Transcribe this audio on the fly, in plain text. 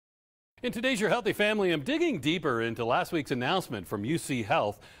In today's Your Healthy Family, I'm digging deeper into last week's announcement from UC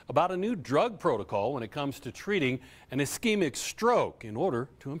Health about a new drug protocol when it comes to treating an ischemic stroke in order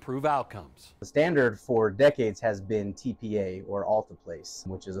to improve outcomes. The standard for decades has been TPA or alteplase,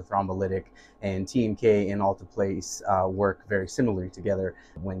 which is a thrombolytic, and TNK and alteplase work very similarly together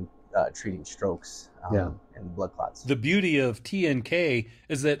when treating strokes and blood clots. The beauty of TNK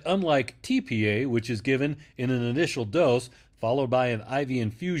is that unlike TPA, which is given in an initial dose, followed by an IV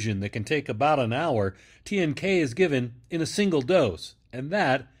infusion that can take about an hour, TNK is given in a single dose, and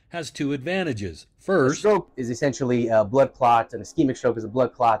that has two advantages. First, a stroke is essentially a blood clot. An ischemic stroke is a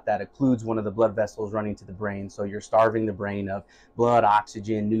blood clot that occludes one of the blood vessels running to the brain. So you're starving the brain of blood,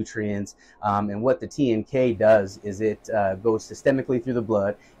 oxygen, nutrients. And what the TNK does is it goes systemically through the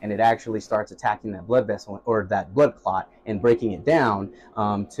blood, and it actually starts attacking that blood vessel or that blood clot and breaking it down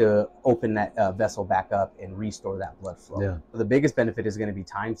to open that vessel back up and restore that blood flow. Yeah. The biggest benefit is going to be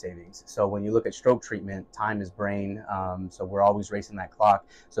time savings. So when you look at stroke treatment, time is brain. So we're always racing that clock.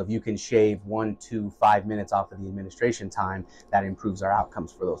 So if you can shave 1 to 5 minutes off of the administration time, that improves our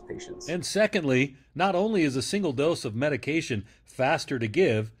outcomes for those patients. And secondly, not only is a single dose of medication faster to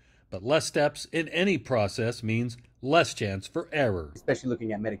give, but less steps in any process means less chance for error. Especially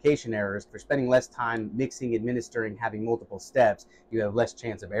looking at medication errors, if you're spending less time mixing, administering, having multiple steps, you have less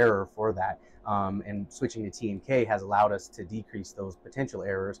chance of error for that. And switching to TNK has allowed us to decrease those potential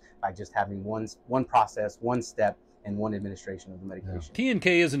errors by just having one process, one step, and one administration of the medication. TNK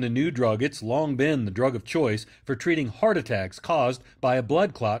isn't a new drug. It's long been the drug of choice for treating heart attacks caused by a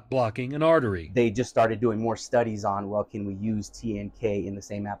blood clot blocking an artery. They just started doing more studies on, well, can we use TNK in the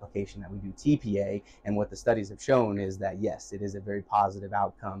same application that we do TPA? And what the studies have shown is that, yes, it is a very positive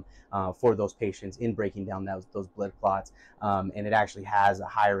outcome for those patients in breaking down those blood clots. And it actually has a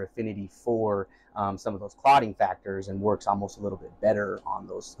higher affinity for some of those clotting factors and works almost a little bit better on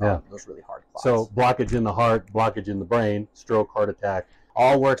those really hard clots. So blockage in the heart, blockage in the brain, stroke, heart attack.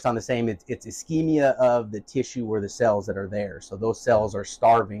 All works on the same, it's ischemia of the tissue or the cells that are there. So those cells are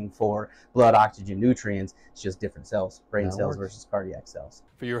starving for blood, oxygen, nutrients. It's just different cells, brain cells versus cardiac cells.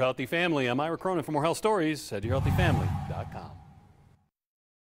 For Your Healthy Family, I'm Ira Cronin. For more health stories, head to yourhealthyfamily.com.